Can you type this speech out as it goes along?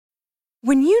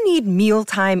When you need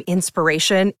mealtime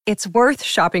inspiration, it's worth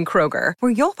shopping Kroger,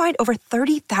 where you'll find over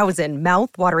 30,000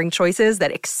 mouth-watering choices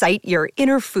that excite your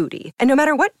inner foodie. And no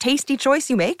matter what tasty choice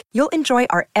you make, you'll enjoy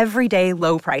our everyday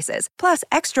low prices, plus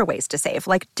extra ways to save,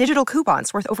 like digital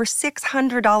coupons worth over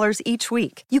 $600 each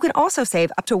week. You can also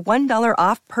save up to $1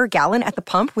 off per gallon at the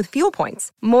pump with fuel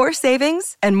points. More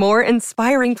savings and more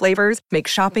inspiring flavors make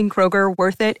shopping Kroger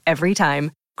worth it every time.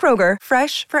 Kroger,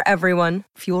 fresh for everyone.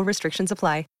 Fuel restrictions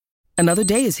apply. Another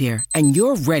day is here, and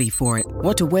you're ready for it.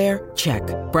 What to wear? Check.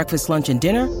 Breakfast, lunch, and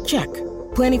dinner? Check.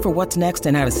 Planning for what's next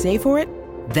and how to save for it?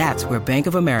 That's where Bank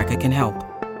of America can help.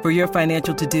 For your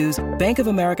financial to-dos, Bank of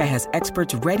America has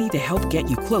experts ready to help get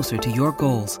you closer to your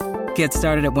goals. Get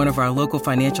started at one of our local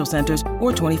financial centers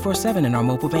or 24/7 in our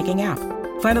mobile banking app.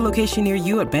 Find a location near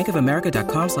you at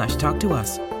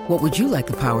bankofamerica.com/talktous. What would you like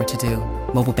the power to do?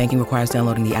 Mobile banking requires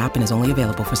downloading the app and is only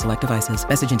available for select devices.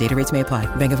 Message and data rates may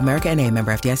apply. Bank of America N.A.,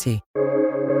 member FDIC.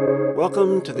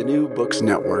 Welcome to the New Books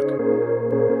Network.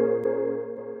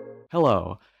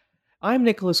 Hello, I'm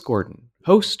Nicholas Gordon,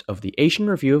 host of the Asian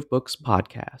Review of Books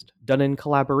podcast, done in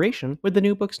collaboration with the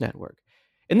New Books Network.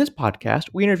 In this podcast,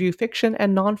 we interview fiction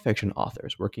and nonfiction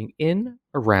authors working in,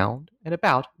 around, and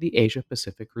about the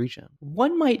Asia-Pacific region.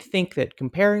 One might think that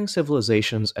comparing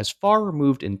civilizations as far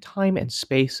removed in time and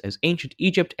space as ancient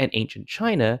Egypt and ancient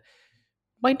China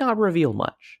might not reveal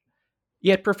much.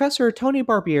 Yet Professor Tony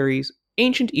Barbieri's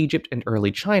Ancient Egypt and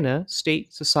Early China,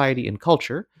 State, Society, and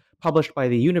Culture, published by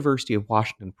the University of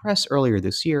Washington Press earlier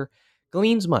this year,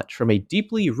 gleans much from a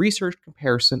deeply researched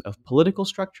comparison of political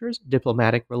structures,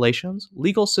 diplomatic relations,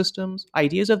 legal systems,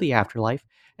 ideas of the afterlife,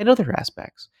 and other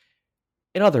aspects.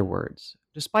 In other words,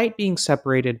 despite being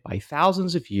separated by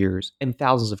thousands of years and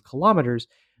thousands of kilometers,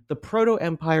 the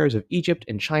proto-empires of Egypt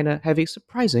and China have a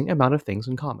surprising amount of things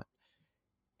in common.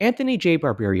 Anthony J.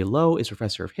 Barbieri Lowe is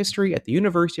professor of history at the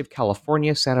University of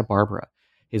California, Santa Barbara.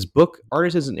 His book,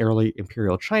 Artisans in Early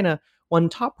Imperial China, won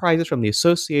top prizes from the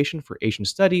Association for Asian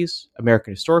Studies,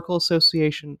 American Historical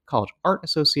Association, College Art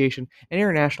Association, and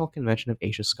International Convention of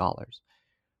Asia Scholars.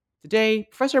 Today,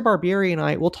 Professor Barbieri and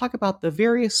I will talk about the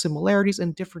various similarities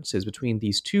and differences between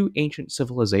these two ancient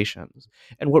civilizations,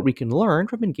 and what we can learn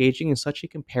from engaging in such a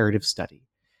comparative study.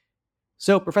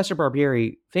 So, Professor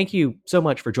Barbieri, thank you so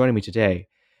much for joining me today.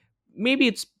 Maybe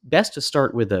it's best to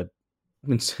start with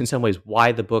in some ways,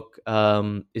 why the book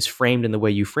is framed in the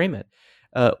way you frame it.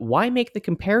 Why make the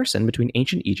comparison between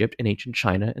ancient Egypt and ancient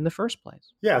China in the first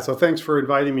place? Yeah, so thanks for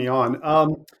inviting me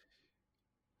on.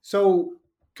 So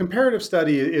comparative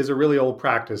study is a really old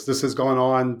practice. This has gone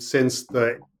on since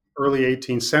the early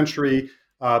 18th century,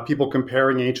 people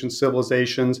comparing ancient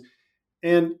civilizations.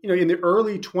 And in the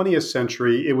early 20th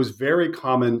century, it was very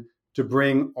common to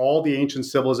bring all the ancient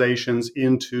civilizations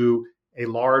into a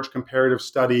large comparative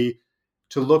study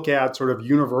to look at sort of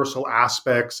universal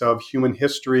aspects of human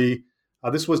history.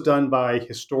 This was done by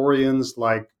historians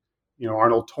like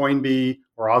Arnold Toynbee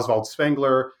or Oswald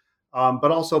Spengler, but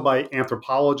also by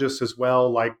anthropologists as well,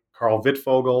 like Karl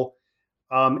Wittfogel.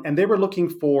 And they were looking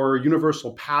for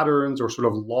universal patterns or sort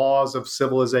of laws of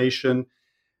civilization.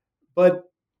 But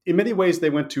in many ways, they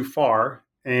went too far.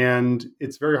 And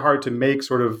it's very hard to make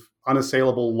sort of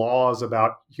unassailable laws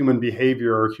about human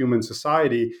behavior or human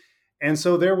society. And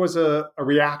so there was a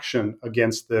reaction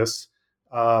against this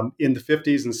in the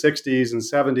 50s and 60s and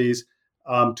 70s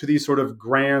to these sort of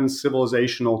grand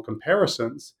civilizational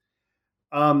comparisons.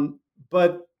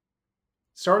 But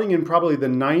starting in probably the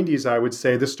 90s, I would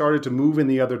say, this started to move in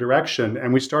the other direction.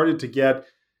 And we started to get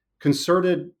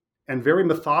concerted and very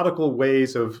methodical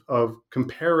ways of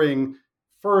comparing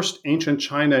first ancient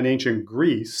China and ancient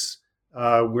Greece,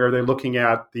 where they're looking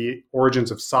at the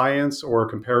origins of science or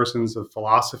comparisons of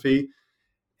philosophy.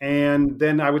 And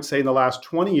then I would say in the last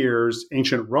 20 years,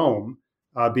 ancient Rome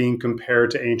being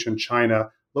compared to ancient China,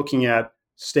 looking at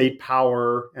state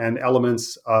power and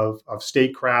elements of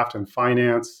statecraft and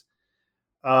finance.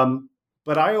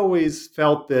 But I always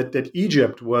felt that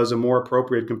Egypt was a more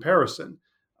appropriate comparison.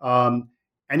 And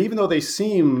even though they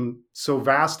seem so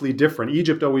vastly different,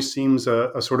 Egypt always seems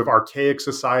a sort of archaic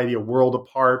society, a world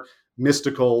apart,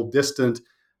 mystical, distant.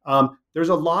 There's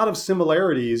a lot of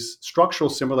similarities, structural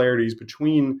similarities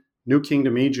between New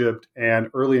Kingdom Egypt and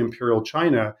early imperial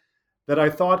China that I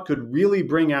thought could really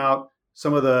bring out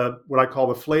some of what I call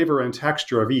the flavor and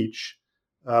texture of each.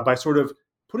 By sort of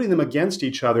putting them against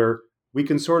each other, we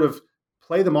can sort of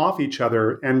play them off each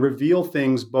other and reveal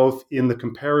things both in the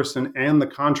comparison and the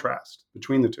contrast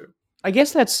between the two. I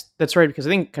guess that's right, because I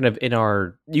think kind of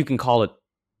you can call it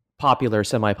popular,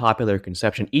 semi-popular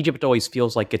conception, Egypt always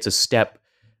feels like it's a step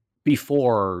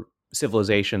before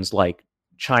civilizations like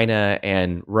China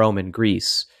and Rome and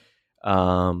Greece.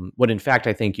 When in fact,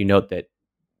 I think you note that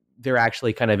they're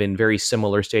actually kind of in very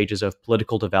similar stages of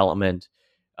political development,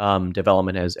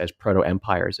 development as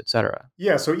proto-empires, etc.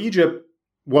 Yeah, so Egypt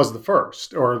was the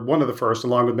first, or one of the first,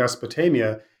 along with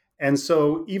Mesopotamia. And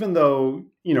so even though,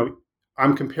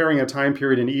 I'm comparing a time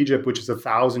period in Egypt, which is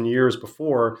 1,000 years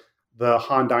before the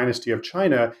Han Dynasty of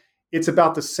China, it's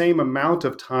about the same amount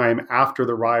of time after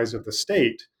the rise of the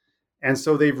state. And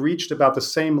so they've reached about the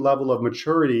same level of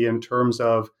maturity in terms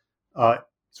of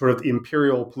sort of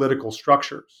imperial political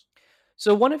structures.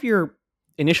 So one of your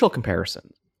initial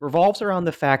comparisons revolves around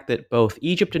the fact that both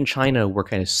Egypt and China were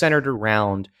kind of centered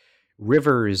around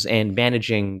rivers and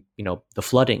managing, the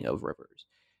flooding of rivers.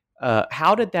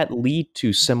 How did that lead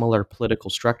to similar political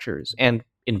structures? And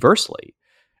inversely,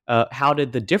 how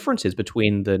did the differences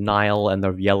between the Nile and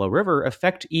the Yellow River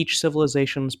affect each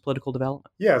civilization's political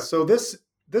development? Yeah, so this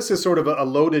is sort of a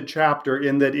loaded chapter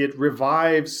in that it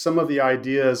revives some of the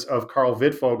ideas of Karl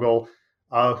Wittfogel,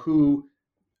 who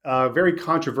very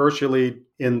controversially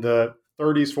in the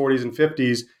 30s, 40s, and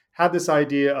 50s had this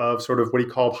idea of sort of what he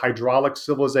called hydraulic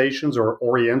civilizations or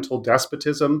oriental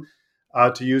despotism,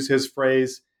 to use his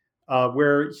phrase,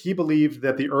 where he believed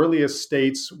that the earliest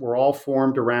states were all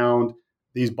formed around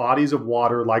these bodies of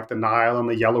water like the Nile and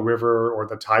the Yellow River or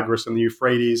the Tigris and the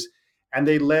Euphrates, and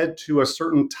they led to a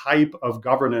certain type of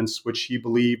governance which he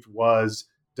believed was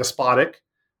despotic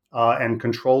and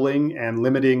controlling and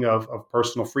limiting of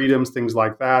personal freedoms, things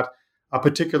like that, a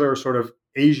particular sort of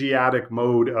Asiatic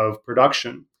mode of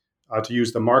production, to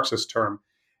use the Marxist term.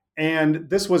 And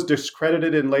this was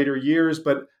discredited in later years,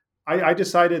 but I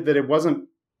decided that it wasn't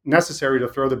necessary to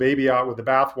throw the baby out with the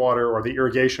bathwater or the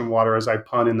irrigation water, as I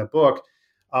pun in the book,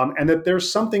 and that there's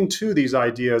something to these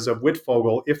ideas of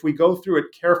Wittfogel if we go through it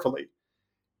carefully.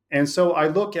 And so I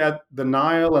look at the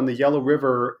Nile and the Yellow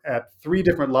River at three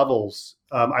different levels.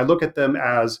 I look at them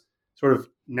as sort of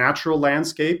natural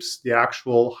landscapes, the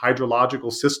actual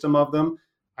hydrological system of them.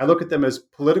 I look at them as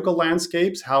political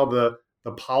landscapes, how the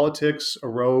politics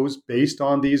arose based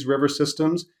on these river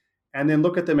systems, and then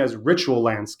look at them as ritual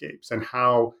landscapes and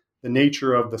how the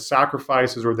nature of the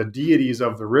sacrifices or the deities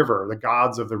of the river, the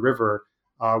gods of the river,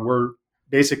 were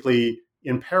basically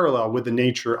in parallel with the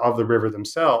nature of the river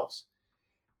themselves.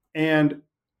 And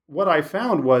what I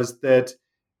found was that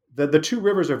the two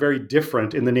rivers are very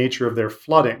different in the nature of their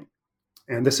flooding.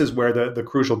 And this is where the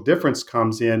crucial difference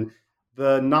comes in.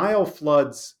 The Nile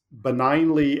floods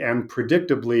benignly and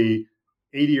predictably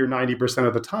 80 or 90%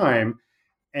 of the time.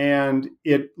 And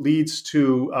it leads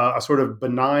to a sort of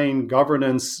benign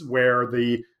governance where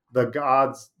the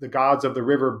gods of the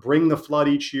river bring the flood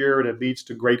each year, and it leads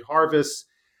to great harvests.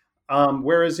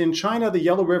 Whereas in China, the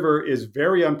Yellow River is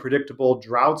very unpredictable,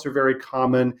 droughts are very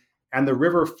common, and the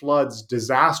river floods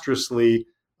disastrously,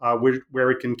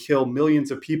 where it can kill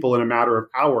millions of people in a matter of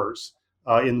hours.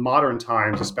 In modern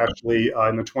times, especially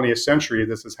in the 20th century,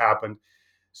 this has happened.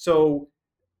 So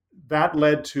that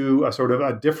led to a sort of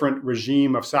a different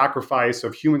regime of sacrifice,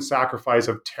 of human sacrifice,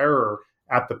 of terror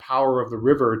at the power of the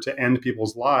river to end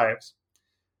people's lives.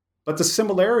 But the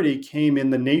similarity came in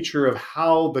the nature of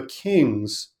how the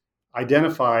kings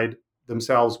identified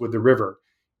themselves with the river.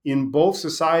 In both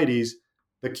societies,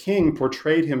 the king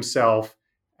portrayed himself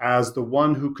as the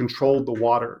one who controlled the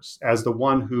waters, as the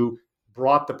one who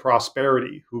brought the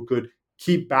prosperity, who could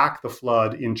keep back the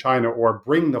flood in China or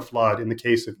bring the flood in the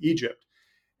case of Egypt.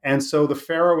 And so the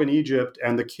pharaoh in Egypt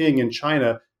and the king in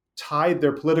China tied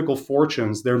their political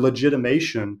fortunes, their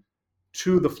legitimation,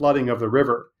 to the flooding of the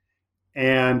river.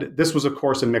 And this was, of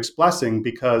course, a mixed blessing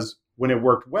because when it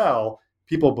worked well,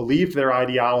 people believed their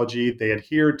ideology, they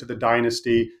adhered to the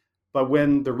dynasty. But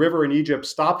when the river in Egypt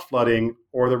stopped flooding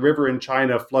or the river in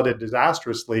China flooded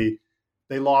disastrously,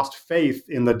 they lost faith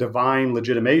in the divine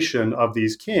legitimation of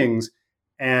these kings,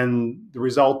 and the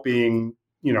result being,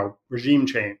 regime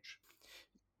change.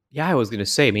 Yeah, I was going to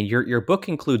say, I mean, your book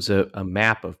includes a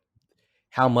map of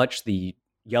how much the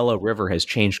Yellow River has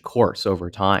changed course over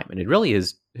time. And it really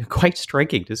is quite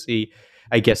striking to see,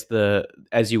 I guess,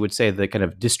 as you would say, the kind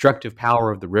of destructive power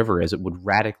of the river as it would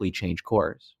radically change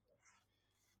course.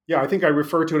 Yeah, I think I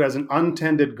refer to it as an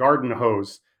untended garden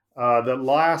hose. The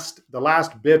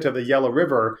last bit of the Yellow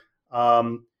River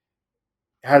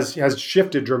has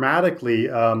shifted dramatically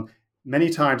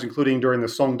many times, including during the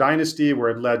Song Dynasty,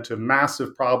 where it led to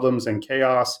massive problems and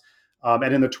chaos.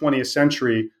 And in the 20th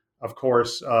century, of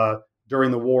course,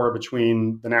 during the war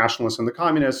between the nationalists and the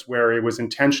communists, where it was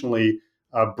intentionally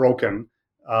broken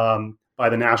by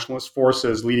the nationalist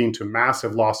forces, leading to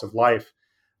massive loss of life.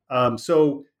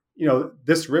 So,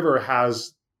 this river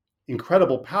has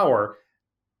incredible power,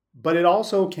 but it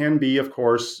also can be, of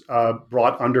course,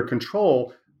 brought under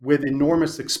control with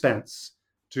enormous expense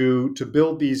to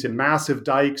build these massive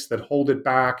dikes that hold it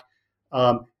back,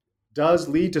 does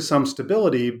lead to some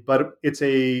stability, but it's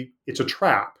a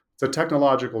trap. It's a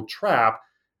technological trap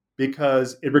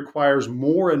because it requires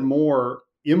more and more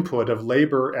input of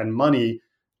labor and money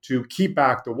to keep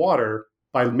back the water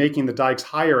by making the dikes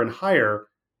higher and higher.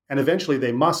 And eventually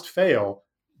they must fail.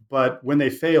 But when they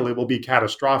fail, it will be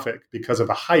catastrophic because of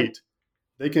the height.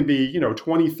 They can be,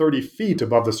 20, 30 feet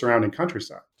above the surrounding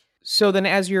countryside. So then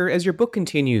as your book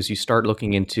continues, you start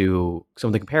looking into some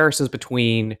of the comparisons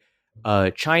between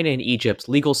China and Egypt's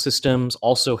legal systems,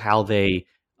 also how they,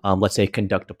 let's say,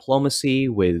 conduct diplomacy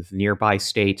with nearby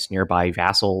states, nearby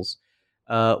vassals.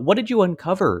 What did you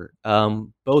uncover,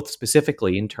 both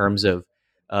specifically in terms of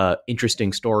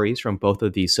interesting stories from both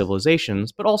of these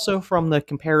civilizations, but also from the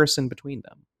comparison between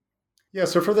them? Yeah,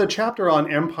 so for the chapter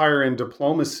on empire and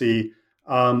diplomacy,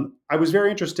 I was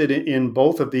very interested in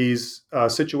both of these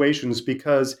situations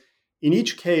because in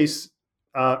each case,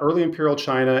 early imperial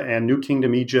China and New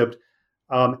Kingdom Egypt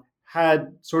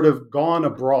had sort of gone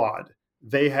abroad.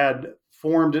 They had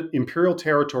formed imperial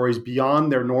territories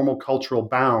beyond their normal cultural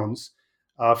bounds.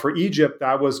 For Egypt,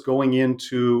 that was going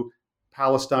into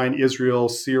Palestine, Israel,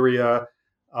 Syria,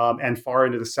 and far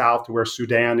into the south to where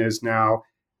Sudan is now.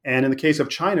 And in the case of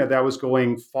China, that was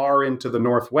going far into the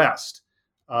northwest,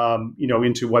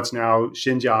 into what's now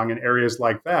Xinjiang and areas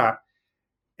like that.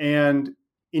 And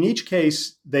in each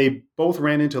case, they both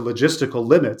ran into logistical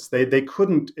limits. They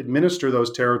couldn't administer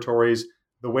those territories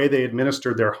the way they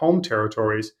administered their home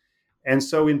territories. And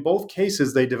so in both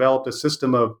cases, they developed a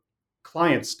system of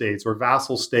client states or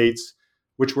vassal states,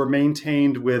 which were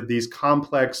maintained with these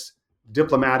complex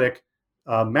diplomatic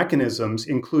mechanisms,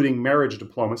 including marriage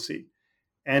diplomacy.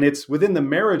 And it's within the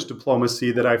marriage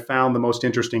diplomacy that I found the most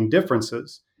interesting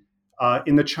differences.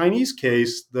 In the Chinese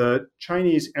case, the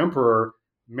Chinese emperor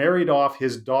married off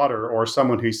his daughter, or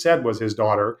someone who he said was his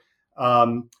daughter.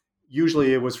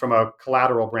 Usually it was from a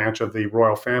collateral branch of the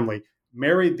royal family,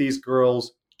 married these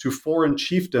girls to foreign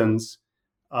chieftains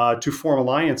to form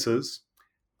alliances,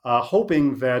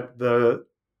 hoping that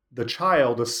the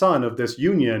child, the son of this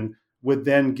union, would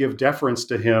then give deference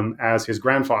to him as his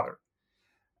grandfather.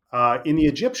 In the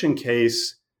Egyptian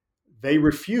case, they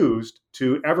refused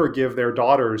to ever give their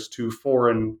daughters to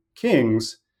foreign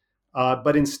kings,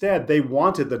 but instead they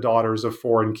wanted the daughters of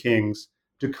foreign kings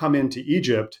to come into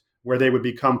Egypt, where they would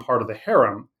become part of the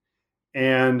harem.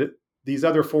 And these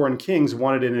other foreign kings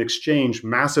wanted in exchange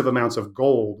massive amounts of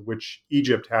gold, which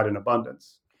Egypt had in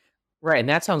abundance. Right, and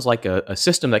that sounds like a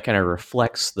system that kind of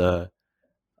reflects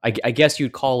I guess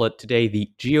you'd call it today, the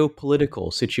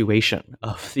geopolitical situation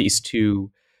of these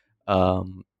two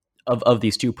of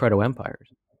these two proto-empires.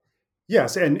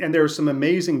 Yes, and there are some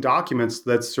amazing documents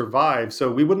that survive.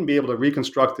 So we wouldn't be able to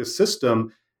reconstruct this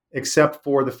system except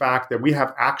for the fact that we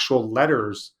have actual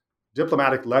letters,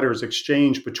 diplomatic letters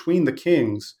exchanged between the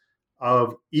kings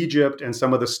of Egypt and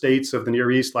some of the states of the Near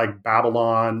East, like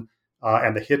Babylon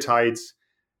and the Hittites,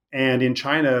 and in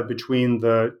China between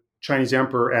the Chinese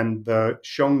emperor and the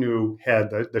Xiongnu head,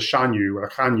 the Shanyu or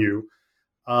Hanyu.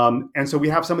 And so we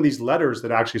have some of these letters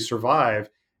that actually survive.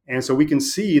 And so we can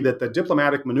see that the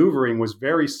diplomatic maneuvering was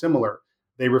very similar.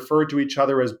 They referred to each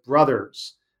other as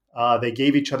brothers. They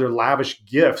gave each other lavish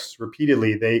gifts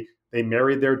repeatedly. They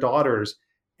married their daughters.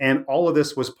 And all of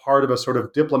this was part of a sort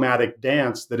of diplomatic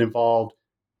dance that involved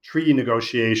treaty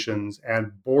negotiations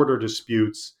and border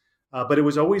disputes. But it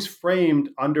was always framed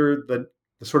under the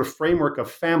sort of framework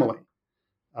of family,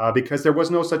 because there was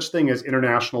no such thing as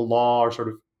international law or sort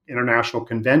of international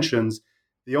conventions.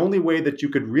 The only way that you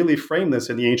could really frame this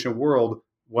in the ancient world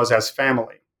was as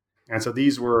family. And so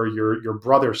these were your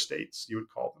brother states, you would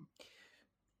call them.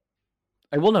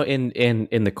 I will know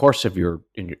in the course of your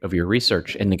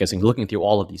research and I guess looking through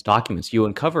all of these documents, you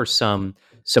uncover some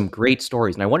great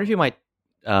stories. And I wonder if you might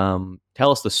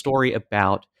tell us the story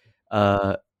about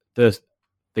the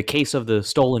case of the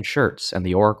stolen shirts and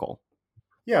the oracle.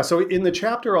 Yeah, so in the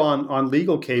chapter on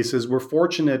legal cases, we're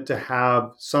fortunate to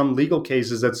have some legal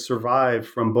cases that survive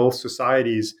from both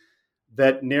societies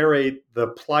that narrate the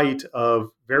plight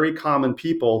of very common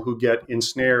people who get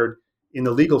ensnared in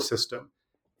the legal system.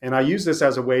 And I use this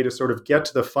as a way to sort of get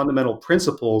to the fundamental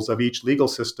principles of each legal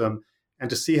system and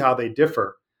to see how they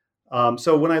differ.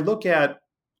 So when I look at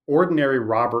ordinary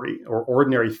robbery or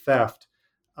ordinary theft,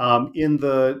 in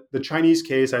the Chinese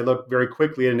case, I look very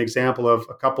quickly at an example of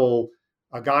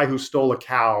a guy who stole a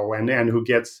cow and who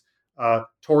gets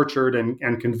tortured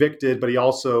and convicted, but he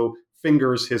also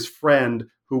fingers his friend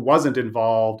who wasn't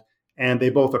involved, and they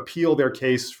both appeal their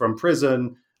case from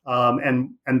prison,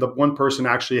 and the one person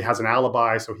actually has an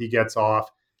alibi, so he gets off.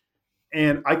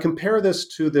 And I compare this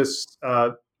to this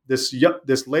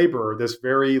laborer, this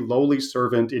very lowly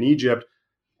servant in Egypt,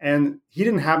 and he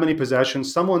didn't have many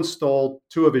possessions. Someone stole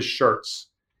 2 of his shirts,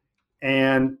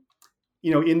 and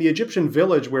in the Egyptian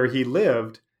village where he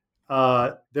lived,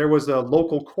 there was a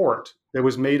local court that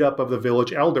was made up of the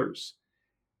village elders,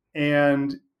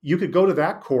 and you could go to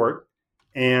that court,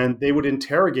 and they would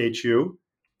interrogate you,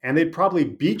 and they'd probably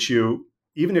beat you,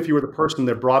 even if you were the person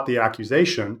that brought the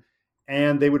accusation.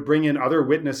 And they would bring in other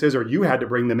witnesses, or you had to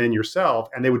bring them in yourself,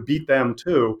 and they would beat them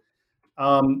too.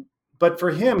 But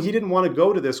for him, he didn't want to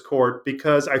go to this court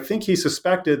because I think he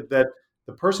suspected that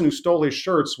the person who stole his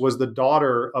shirts was the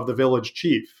daughter of the village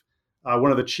chief,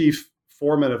 one of the chief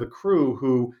foremen of the crew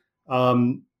who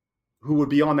would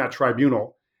be on that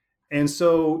tribunal. And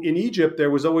so in Egypt,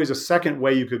 there was always a second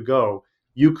way you could go.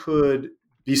 You could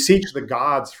beseech the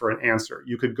gods for an answer.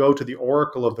 You could go to the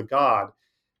oracle of the god.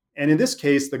 And in this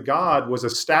case, the god was a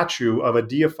statue of a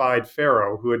deified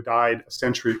pharaoh who had died a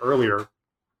century earlier.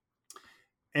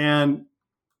 And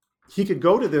he could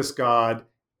go to this god,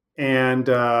 and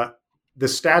the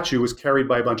statue was carried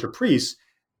by a bunch of priests,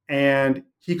 and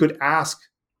he could ask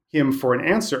him for an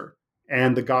answer,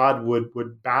 and the god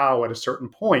would bow at a certain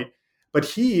point. But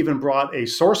he even brought a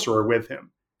sorcerer with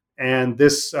him. And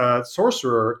this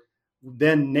sorcerer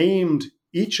then named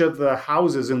each of the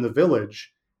houses in the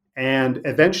village, and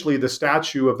eventually the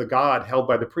statue of the god held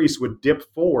by the priest would dip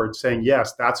forward saying,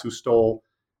 yes, that's who stole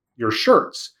your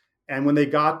shirts. And when they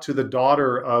got to the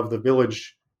daughter of the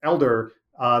village elder,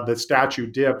 the statue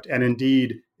dipped, and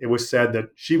indeed it was said that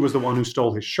she was the one who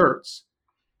stole his shirts.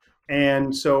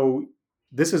 And so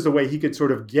this is the way he could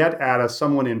sort of get at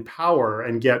someone in power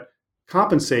and get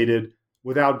compensated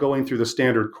without going through the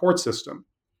standard court system.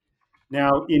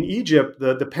 Now, in Egypt,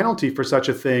 the penalty for such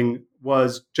a thing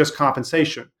was just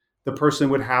compensation. The person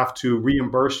would have to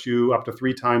reimburse you up to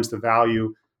 3 times the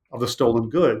value of the stolen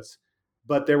goods.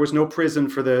 But there was no prison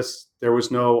for this. There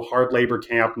was no hard labor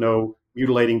camp, no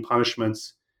mutilating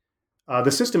punishments.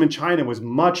 The system in China was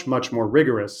much, much more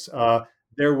rigorous.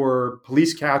 There were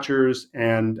police catchers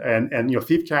and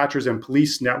thief catchers and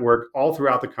police network all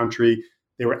throughout the country.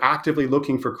 They were actively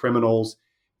looking for criminals.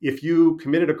 If you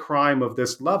committed a crime of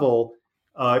this level,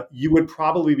 you would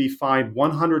probably be fined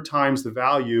 100 times the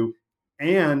value,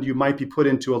 and you might be put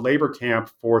into a labor camp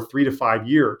for 3 to 5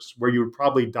 years, where you would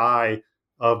probably die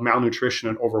of malnutrition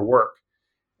and overwork.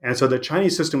 And so the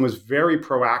Chinese system was very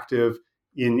proactive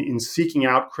in seeking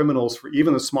out criminals for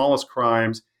even the smallest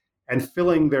crimes and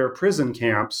filling their prison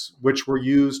camps, which were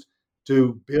used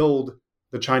to build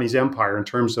the Chinese empire in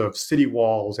terms of city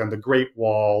walls and the Great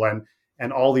Wall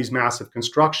and all these massive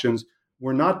constructions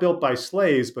were not built by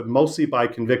slaves, but mostly by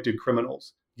convicted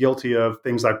criminals guilty of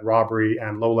things like robbery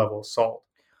and low-level assault.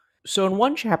 So in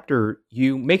one chapter,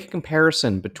 you make a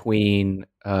comparison between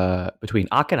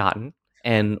Akhenaten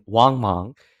and Wang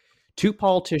Mang, 2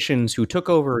 politicians who took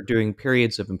over during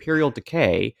periods of imperial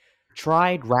decay,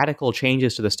 tried radical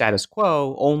changes to the status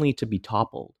quo only to be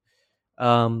toppled.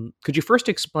 Could you first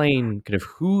explain kind of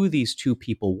who these 2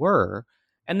 people were,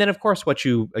 and then, of course, what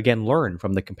you again learned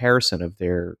from the comparison of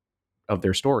their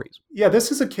stories? Yeah,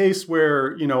 this is a case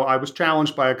where I was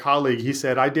challenged by a colleague. He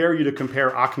said, "I dare you to compare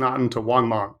Akhenaten to Wang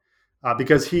Mang,"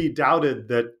 because he doubted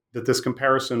that this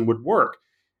comparison would work.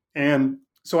 And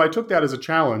so I took that as a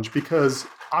challenge, because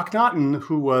Akhenaten,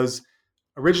 who was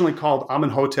originally called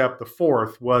Amenhotep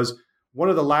IV, was one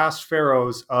of the last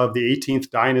pharaohs of the 18th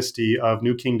dynasty of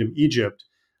New Kingdom Egypt,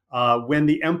 when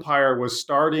the empire was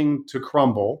starting to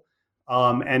crumble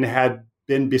and had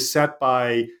been beset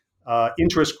by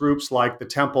interest groups like the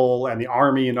temple and the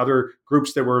army and other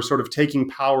groups that were sort of taking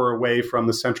power away from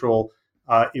the central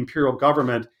imperial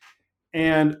government.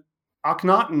 And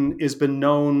Akhenaten has been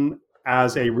known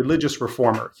as a religious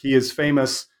reformer. He is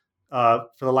famous for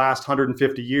the last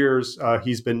 150 years.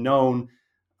 He's been known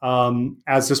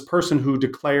as this person who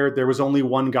declared there was only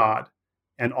one God,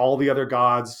 and all the other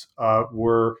gods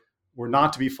were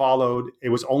not to be followed. It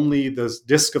was only the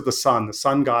disk of the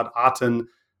sun god Aten,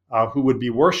 who would be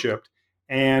worshipped.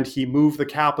 And he moved the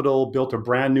capital, built a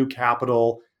brand new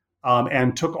capital,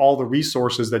 and took all the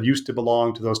resources that used to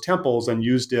belong to those temples and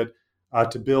used it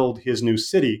to build his new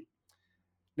city.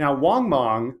 Now, Wang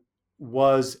Mang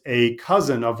was a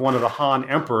cousin of one of the Han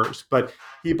emperors, but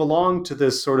he belonged to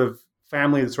this sort of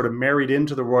family that sort of married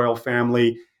into the royal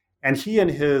family. And he and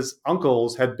his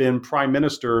uncles had been prime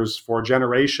ministers for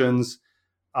generations,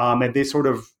 and they sort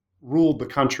of ruled the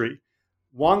country.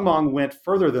 Wang Mang went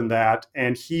further than that,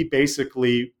 and he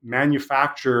basically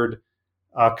manufactured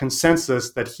a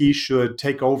consensus that he should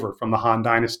take over from the Han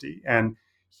dynasty. And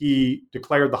he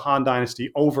declared the Han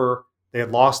dynasty over. They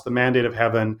had lost the mandate of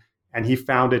heaven, and he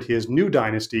founded his new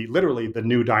dynasty, literally the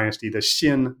new dynasty, the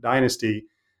Xin dynasty,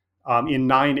 in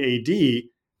 9 AD,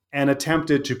 and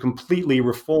attempted to completely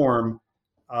reform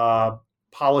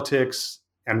politics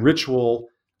and ritual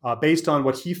based on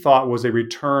what he thought was a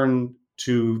return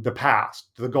to the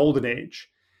past, to the golden age.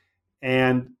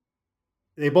 And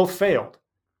they both failed.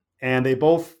 And they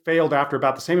both failed after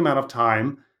about the same amount of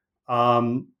time.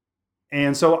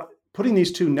 And so putting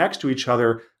these two next to each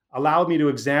other allowed me to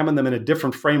examine them in a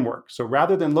different framework. So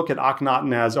rather than look at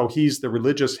Akhenaten as, oh, he's the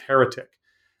religious heretic,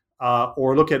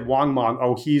 or look at Wang Mang,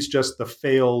 oh, he's just the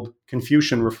failed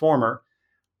Confucian reformer,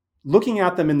 looking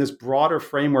at them in this broader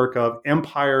framework of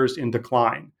empires in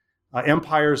decline,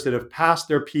 empires that have passed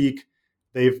their peak,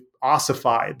 they've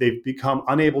ossified, they've become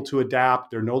unable to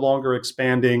adapt, they're no longer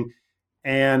expanding,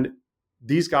 and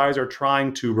these guys are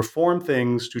trying to reform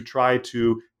things to try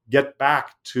to get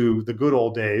back to the good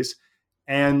old days,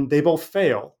 and they both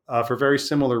fail for very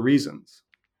similar reasons.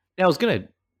 Now, I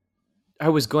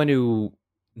was going to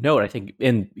note, I think,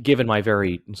 given my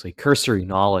very, say, cursory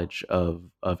knowledge of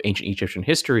ancient Egyptian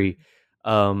history,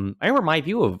 I remember my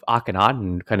view of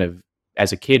Akhenaten, kind of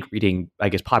as a kid reading, I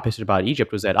guess, pop history about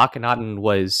Egypt, was that Akhenaten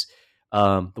was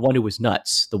the one who was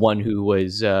nuts, the one who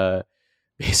was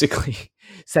basically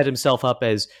set himself up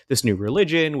as this new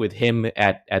religion with him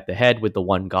at the head with the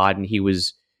one god, and he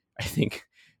was, I think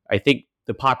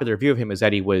the popular view of him is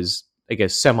that he was, I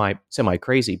guess, semi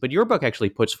crazy. But your book actually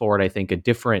puts forward, I think, a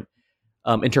different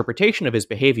interpretation of his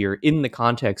behavior in the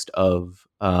context of,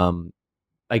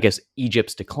 I guess,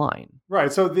 Egypt's decline.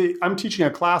 Right. So I'm teaching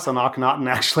a class on Akhenaten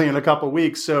actually in a couple of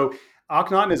weeks. So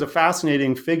Akhenaten is a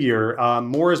fascinating figure.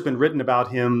 More has been written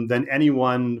about him than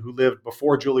anyone who lived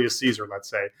before Julius Caesar, let's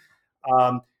say.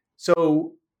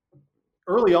 So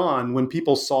early on, when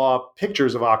people saw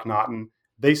pictures of Akhenaten,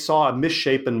 they saw a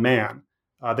misshapen man.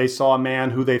 They saw a man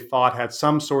who they thought had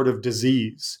some sort of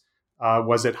disease.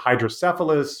 Was it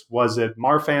hydrocephalus? Was it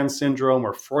Marfan syndrome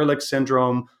or Froelich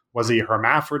syndrome? Was he a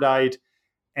hermaphrodite?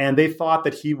 And they thought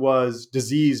that he was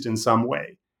diseased in some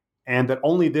way, and that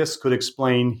only this could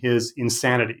explain his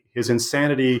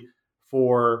insanity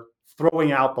for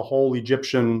throwing out the whole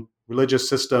Egyptian religious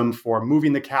system, for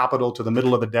moving the capital to the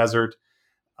middle of the desert.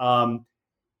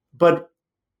 But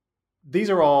these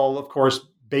are all, of course,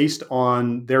 based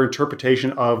on their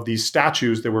interpretation of these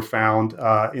statues that were found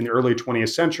in the early 20th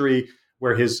century,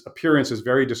 where his appearance is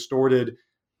very distorted,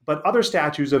 but other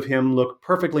statues of him look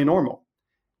perfectly normal.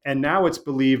 And now it's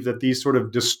believed that these sort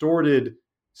of distorted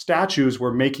statues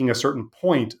were making a certain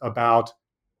point about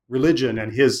religion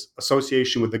and his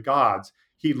association with the gods.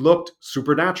 He looked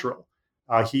supernatural.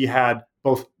 He had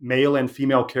both male and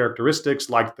female characteristics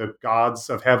like the gods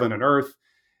of heaven and earth.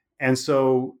 And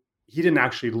so he didn't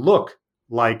actually look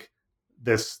like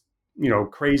this,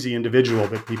 crazy individual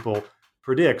that people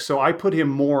predict. So I put him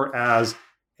more as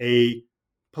a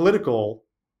political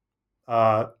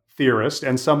theorist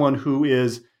and someone who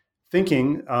is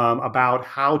thinking about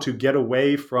how to get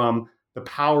away from the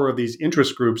power of these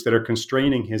interest groups that are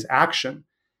constraining his action.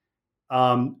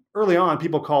 Early on,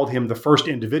 people called him the first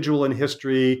individual in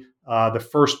history, the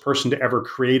first person to ever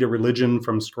create a religion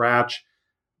from scratch.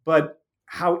 But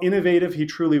how innovative he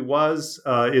truly was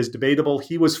is debatable.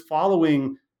 He was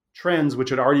following trends which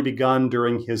had already begun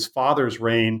during his father's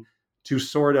reign to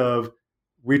sort of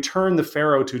return the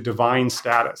pharaoh to divine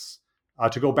status,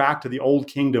 to go back to the old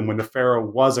kingdom when the pharaoh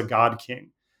was a god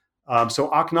king. So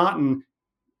Akhenaten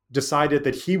decided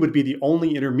that he would be the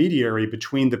only intermediary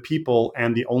between the people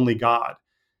and the only god.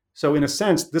 So in a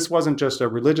sense, this wasn't just a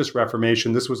religious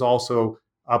reformation, this was also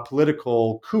a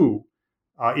political coup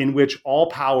in which all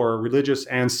power, religious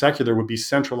and secular, would be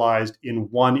centralized in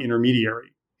one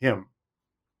intermediary, him.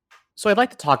 So I'd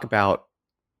like to talk about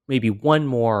maybe one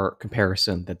more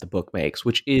comparison that the book makes,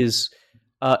 which is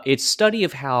its study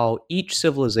of how each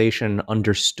civilization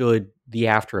understood the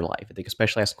afterlife. I think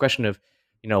especially asks the question of,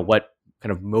 what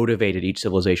kind of motivated each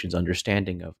civilization's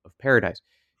understanding of paradise.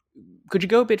 Could you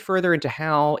go a bit further into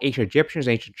how ancient Egyptians,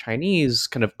 ancient Chinese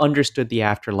kind of understood the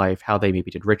afterlife, how they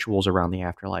maybe did rituals around the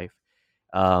afterlife,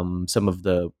 some of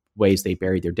the ways they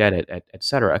buried their dead, et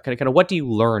cetera? Kind of what do you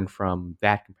learn from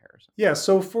that comparison? Yeah,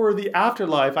 so for the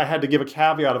afterlife, I had to give a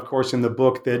caveat, of course, in the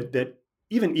book that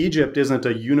even Egypt isn't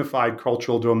a unified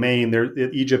cultural domain.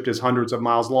 Egypt is hundreds of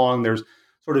miles long. There's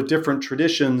sort of different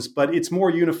traditions, but it's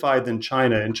more unified than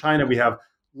China. In China, we have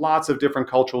lots of different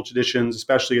cultural traditions,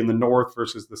 especially in the north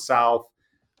versus the south,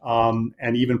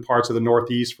 and even parts of the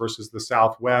northeast versus the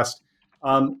southwest.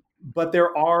 But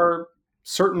there are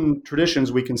certain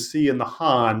traditions we can see in the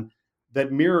Han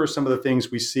that mirror some of the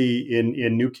things we see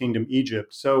in New Kingdom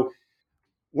Egypt. So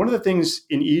one of the things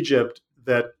in Egypt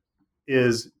that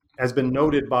is has been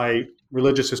noted by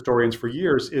religious historians for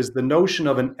years is the notion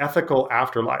of an ethical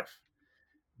afterlife.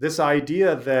 This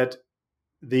idea that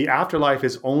the afterlife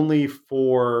is only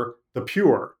for the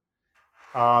pure.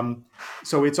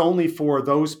 So it's only for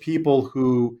those people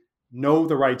who know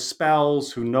the right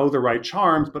spells, who know the right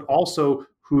charms, but also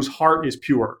whose heart is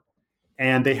pure.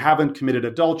 And they haven't committed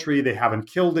adultery, they haven't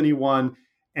killed anyone.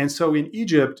 And so in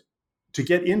Egypt, to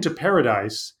get into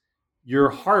paradise, your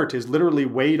heart is literally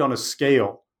weighed on a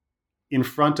scale in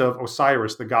front of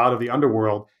Osiris, the god of the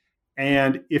underworld.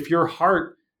 And if your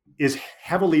heart is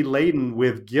heavily laden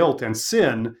with guilt and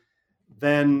sin,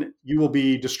 then you will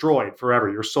be destroyed forever.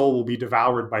 Your soul will be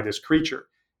devoured by this creature.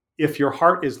 If your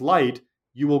heart is light,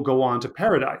 you will go on to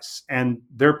paradise. And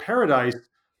their paradise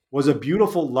was a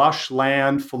beautiful, lush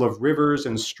land full of rivers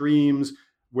and streams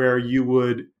where you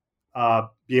would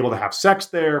be able to have sex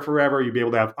there forever. You'd be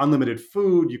able to have unlimited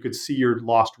food. You could see your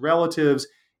lost relatives.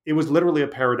 It was literally a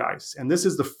paradise. And this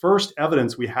is the first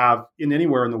evidence we have in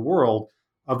anywhere in the world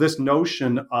of this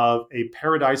notion of a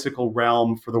paradisical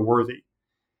realm for the worthy.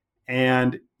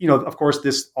 And, of course,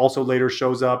 this also later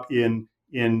shows up in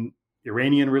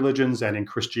Iranian religions and in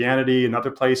Christianity and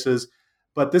other places.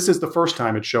 But this is the first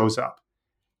time it shows up.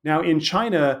 Now, in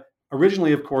China,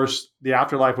 originally, of course, the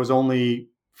afterlife was only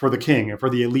for the king and for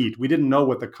the elite. We didn't know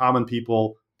what the common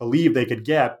people believed they could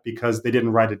get because they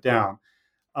didn't write it down.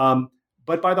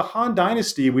 But by the Han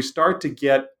Dynasty, we start to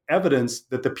get evidence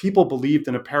that the people believed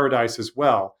in a paradise as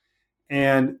well.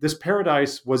 And this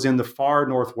paradise was in the far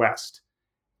northwest.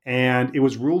 And it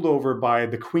was ruled over by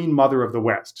the Queen Mother of the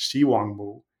West, Xi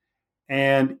Wangmu.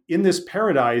 And in this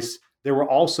paradise, there were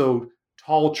also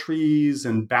tall trees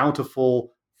and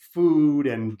bountiful food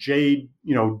and jade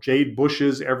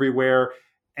bushes everywhere.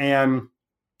 And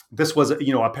this was,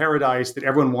 a paradise that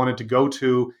everyone wanted to go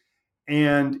to.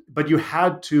 But you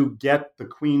had to get the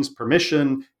queen's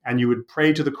permission, and you would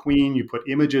pray to the queen. You put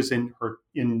images in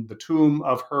the tomb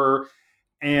of her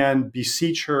and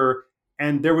beseech her.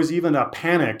 And there was even a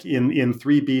panic in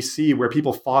 3 BC where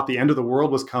people thought the end of the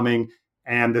world was coming,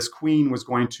 and this queen was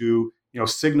going to,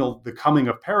 signal the coming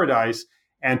of paradise.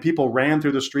 And people ran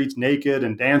through the streets naked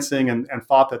and dancing and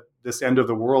thought that this end of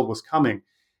the world was coming.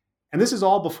 And this is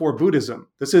all before Buddhism.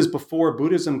 This is before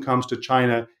Buddhism comes to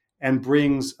China and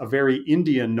brings a very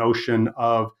Indian notion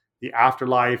of the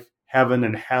afterlife, heaven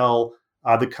and hell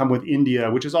that come with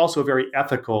India, which is also a very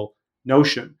ethical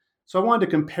notion. So I wanted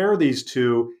to compare these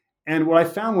two. And what I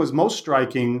found was most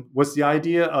striking was the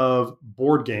idea of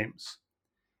board games.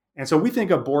 And so we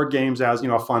think of board games as,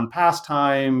 a fun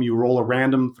pastime. You roll a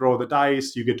random throw of the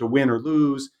dice, you get to win or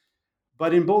lose.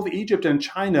 But in both Egypt and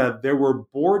China, there were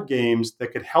board games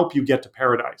that could help you get to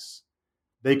paradise.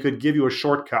 They could give you a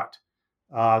shortcut.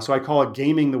 So I call it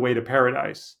gaming the way to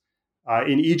paradise.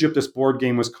 In Egypt, this board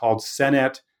game was called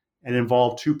Senet and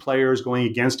involved 2 players going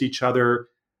against each other.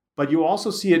 But you also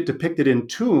see it depicted in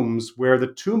tombs where the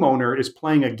tomb owner is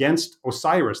playing against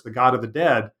Osiris, the god of the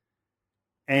dead.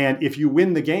 And if you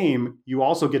win the game, you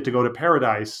also get to go to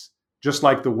paradise, just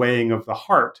like the weighing of the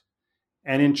heart.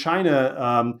 And in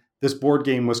China, this board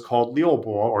game was called Liubo,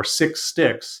 or 6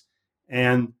 sticks.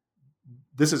 And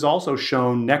this is also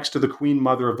shown next to the Queen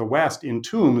Mother of the West in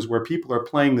tombs where people are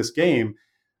playing this game,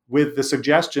 with the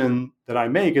suggestion that I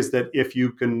make is that if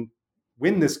you can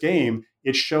win this game,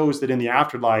 it shows that in the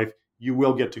afterlife, you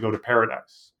will get to go to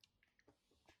paradise.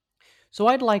 So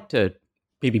I'd like to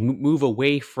maybe move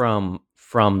away from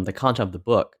the content of the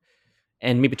book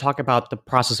and maybe talk about the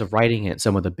process of writing it,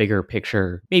 some of the bigger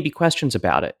picture, maybe questions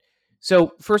about it.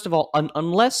 So first of all,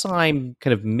 unless I'm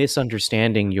kind of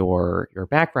misunderstanding your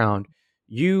background,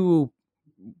 you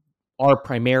are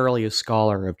primarily a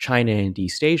scholar of China and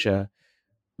East Asia.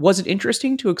 Was it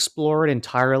interesting to explore an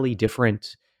entirely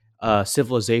different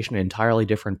civilization, an entirely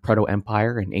different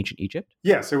proto-empire in ancient Egypt?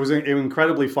 Yes, it was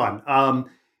incredibly fun.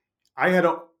 I had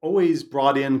always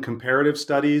brought in comparative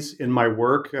studies in my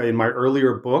work, in my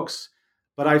earlier books,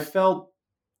 but I felt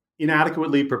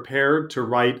inadequately prepared to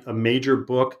write a major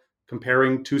book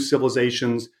comparing 2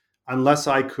 civilizations unless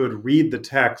I could read the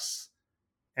texts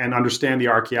and understand the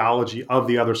archaeology of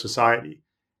the other society.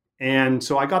 And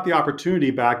so I got the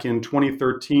opportunity back in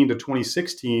 2013 to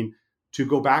 2016 to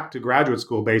go back to graduate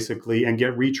school, basically, and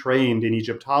get retrained in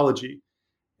Egyptology.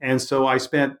 And so I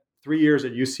spent 3 years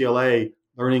at UCLA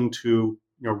learning to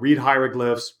read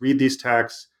hieroglyphs, read these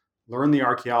texts, learn the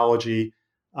archaeology,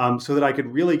 so that I could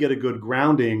really get a good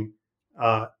grounding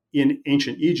in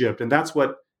ancient Egypt. And that's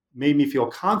what made me feel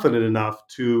confident enough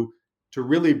to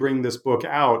really bring this book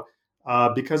out,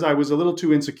 because I was a little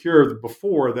too insecure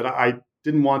before that I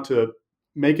didn't want to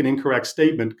make an incorrect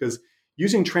statement, because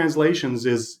using translations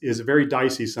is very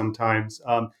dicey sometimes.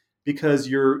 because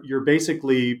you're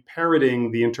basically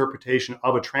parroting the interpretation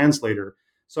of a translator.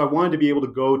 So I wanted to be able to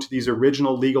go to these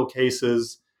original legal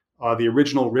cases, the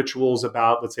original rituals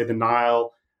about, let's say, the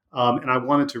Nile, and I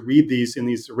wanted to read these in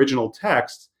these original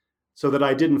texts so that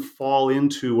I didn't fall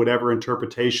into whatever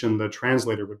interpretation the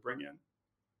translator would bring in.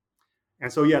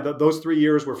 And so, yeah, those 3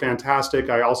 years were fantastic.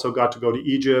 I also got to go to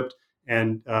Egypt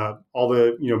and all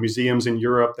the museums in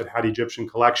Europe that had Egyptian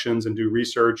collections and do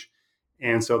research.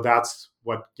 And so that's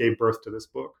what gave birth to this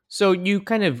book. So you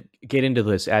kind of get into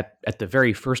this at the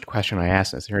very first question I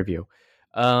asked in this interview.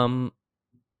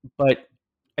 But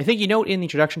I think you note in the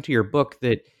introduction to your book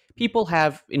that people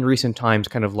have in recent times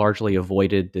kind of largely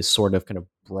avoided this sort of kind of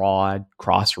broad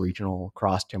cross-regional,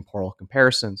 cross-temporal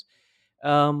comparisons.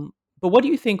 But what do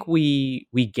you think we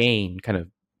gain kind of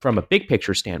from a big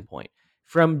picture standpoint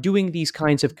from doing these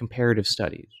kinds of comparative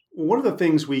studies? One of the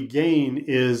things we gain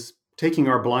is taking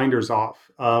our blinders off.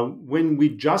 When we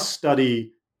just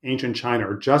study ancient China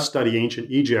or just study ancient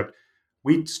Egypt,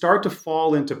 we start to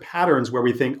fall into patterns where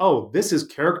we think, oh, this is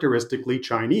characteristically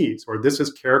Chinese or this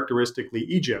is characteristically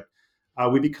Egypt.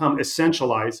 We become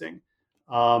essentializing.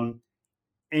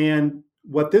 And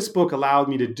what this book allowed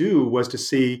me to do was to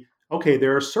see, okay,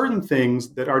 there are certain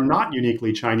things that are not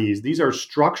uniquely Chinese. These are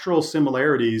structural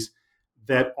similarities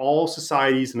that all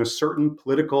societies in a certain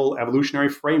political evolutionary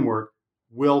framework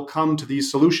will come to these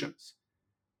solutions.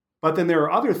 But then there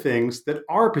are other things that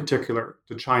are particular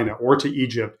to China or to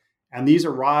Egypt, and these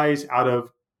arise out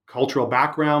of cultural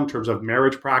background in terms of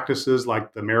marriage practices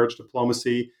like the marriage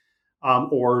diplomacy,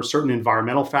 or certain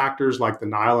environmental factors like the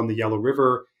Nile and the Yellow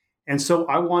River. And so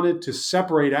I wanted to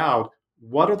separate out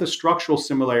what are the structural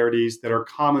similarities that are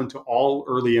common to all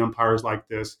early empires like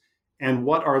this, and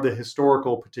what are the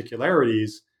historical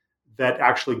particularities that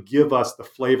actually give us the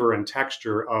flavor and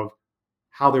texture of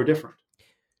how they're different.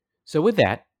 So with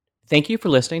that, thank you for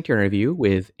listening to our interview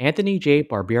with Anthony J.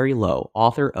 Barbieri-Low,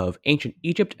 author of Ancient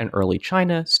Egypt and Early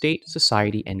China, State,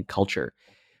 Society, and Culture.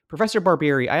 Professor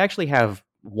Barbieri, I actually have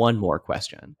one more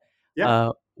question.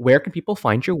 Yeah. Where can people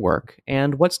find your work,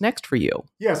 and what's next for you?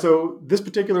 Yeah, so this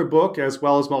particular book, as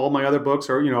well as all my other books,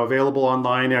 are available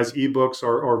online as ebooks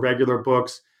or regular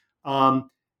books.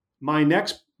 My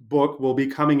next book will be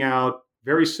coming out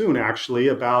very soon, actually,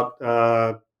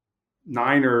 about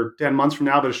 9 or 10 months from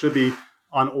now, but it should be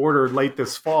on order late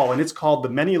this fall. And it's called The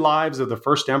Many Lives of the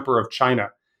First Emperor of China.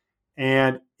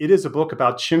 And it is a book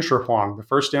about Qin Shi Huang, the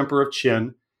first emperor of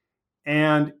Qin.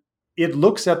 And it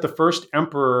looks at the first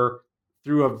emperor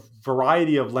through a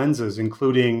variety of lenses,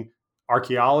 including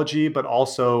archaeology, but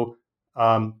also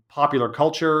popular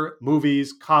culture,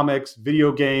 movies, comics,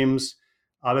 video games,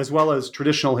 as well as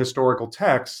traditional historical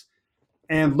texts,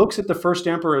 and looks at the first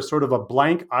emperor as sort of a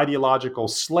blank ideological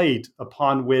slate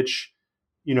upon which,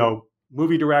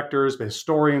 movie directors,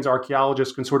 historians,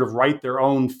 archaeologists can sort of write their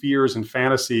own fears and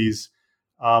fantasies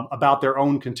about their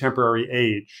own contemporary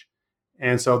age.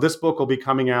 And so this book will be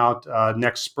coming out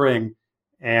next spring,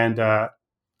 and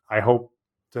I hope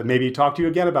to maybe talk to you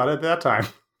again about it at that time.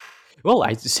 Well,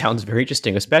 it sounds very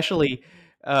interesting, especially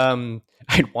I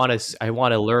want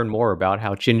to learn more about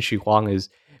how Qin Shi Huang is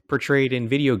portrayed in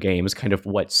video games, kind of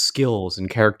what skills and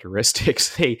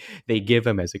characteristics they give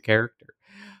him as a character.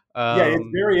 Yeah, it's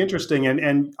very interesting.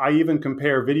 And I even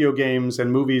compare video games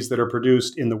and movies that are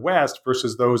produced in the West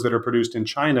versus those that are produced in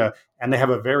China, and they have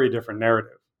a very different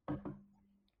narrative.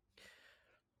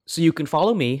 So you can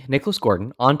follow me, Nicholas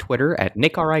Gordon, on Twitter at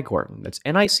NickRIGordon. That's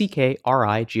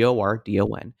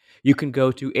NickRigordon. You can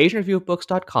go to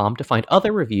AsianReviewOfBooks.com to find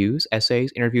other reviews,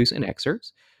 essays, interviews, and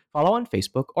excerpts. Follow on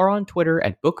Facebook or on Twitter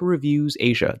at Book Reviews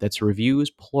Asia. That's reviews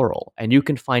plural. And you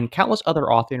can find countless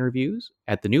other author interviews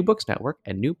at the New Books Network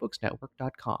and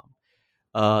newbooksnetwork.com.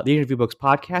 The Asian Review Books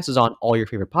podcast is on all your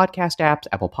favorite podcast apps,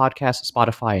 Apple Podcasts,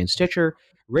 Spotify, and Stitcher.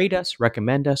 Rate us,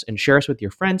 recommend us, and share us with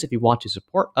your friends if you want to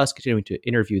support us continuing to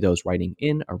interview those writing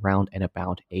in, around, and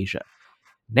about Asia.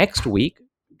 Next week,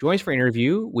 join us for an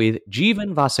interview with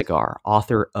Jeevan Vasagar,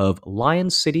 author of Lion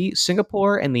City,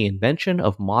 Singapore, and the Invention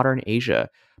of Modern Asia.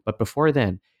 But before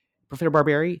then, Professor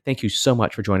Barbieri, thank you so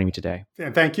much for joining me today.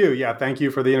 And thank you. Yeah, thank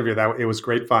you for the interview. It was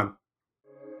great fun.